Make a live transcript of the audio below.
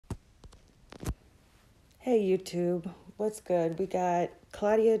Hey YouTube, what's good? We got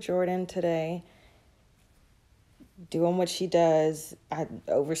Claudia Jordan today doing what she does,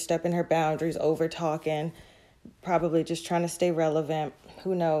 overstepping her boundaries, over talking, probably just trying to stay relevant.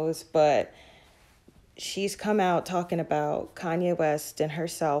 Who knows? But she's come out talking about Kanye West and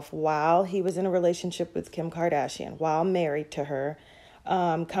herself while he was in a relationship with Kim Kardashian, while married to her,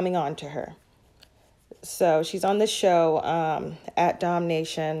 coming on to her. So she's on this show, at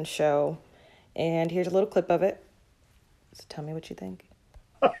Domnation Show, and here's a little clip of it. So tell me what you think.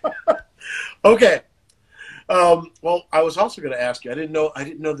 Okay. Well, I was also going to ask you. I didn't know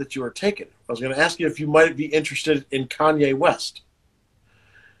that you were taken. I was going to ask you if you might be interested in Kanye West.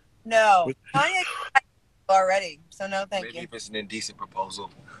 No, Kanye already. So no, thank Maybe you. if it's an indecent proposal.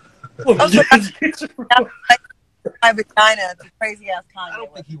 Oh, so my vagina to crazy ass Kanye. I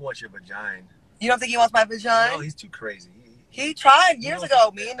don't think he wants your vagina. You don't think he wants my vagina? No, he's too crazy. He tried years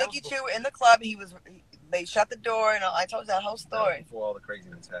ago. Me and Nikki Chu were in the club. They shut the door, and I told you that whole story. Before all the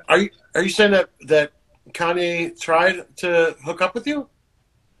craziness happened. Are you saying that Kanye tried to hook up with you?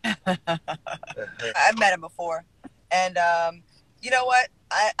 I've met him before, and you know what?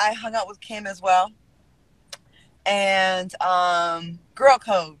 I hung out with Kim as well, and girl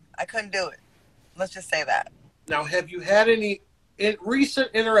code. I couldn't do it. Let's just say that. Now, have you had any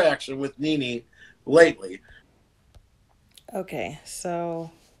recent interaction with Nene lately? Okay,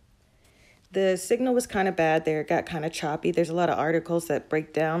 so the signal was kind of bad there. It got kind of choppy. There's a lot of articles that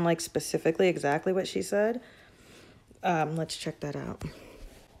break down, like, specifically exactly what she said. Let's check that out.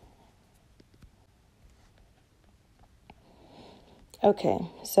 Okay,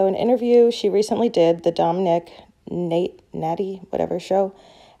 so an interview she recently did, the Natty, whatever show,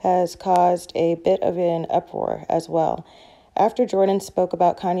 has caused a bit of an uproar as well. After Jordan spoke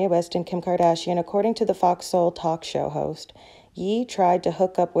about Kanye West and Kim Kardashian, according to the Fox Soul talk show host, Ye tried to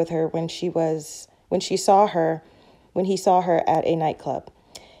hook up with her when he saw her at a nightclub.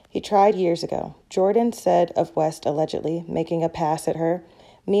 He tried years ago. Jordan said of West allegedly making a pass at her,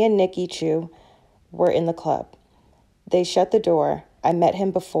 "Me and Nikki Chu were in the club. They shut the door. I met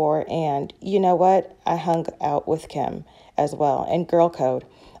him before, and you know what? I hung out with Kim as well. And girl code.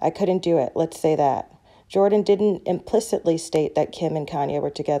 I couldn't do it. Let's say that." Jordan didn't implicitly state that Kim and Kanye were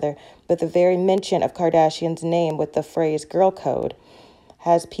together, but the very mention of Kardashian's name with the phrase girl code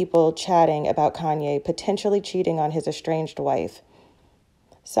has people chatting about Kanye potentially cheating on his estranged wife.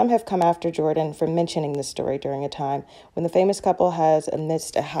 Some have come after Jordan for mentioning this story during a time when the famous couple has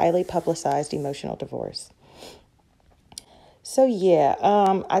amidst a highly publicized emotional divorce. So yeah,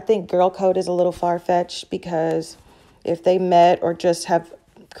 I think girl code is a little far-fetched because if they met or just have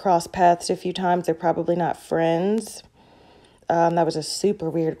crossed paths a few times, they're probably not friends. That was a super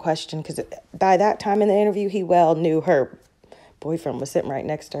weird question because by that time in the interview, he well knew her boyfriend was sitting right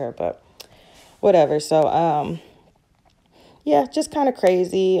next to her, but whatever. So, yeah, just kind of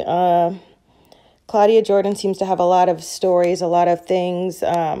crazy. Claudia Jordan seems to have a lot of stories, a lot of things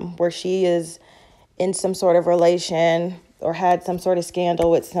where she is in some sort of relation or had some sort of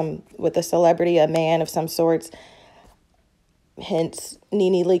scandal with a celebrity, a man of some sorts. Hence,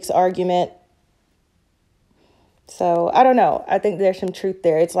 Nene Leakes' argument. So, I don't know. I think there's some truth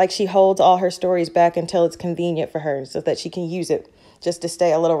there. It's like she holds all her stories back until it's convenient for her so that she can use it just to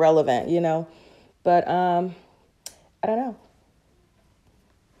stay a little relevant, you know? But, I don't know.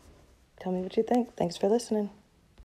 Tell me what you think. Thanks for listening.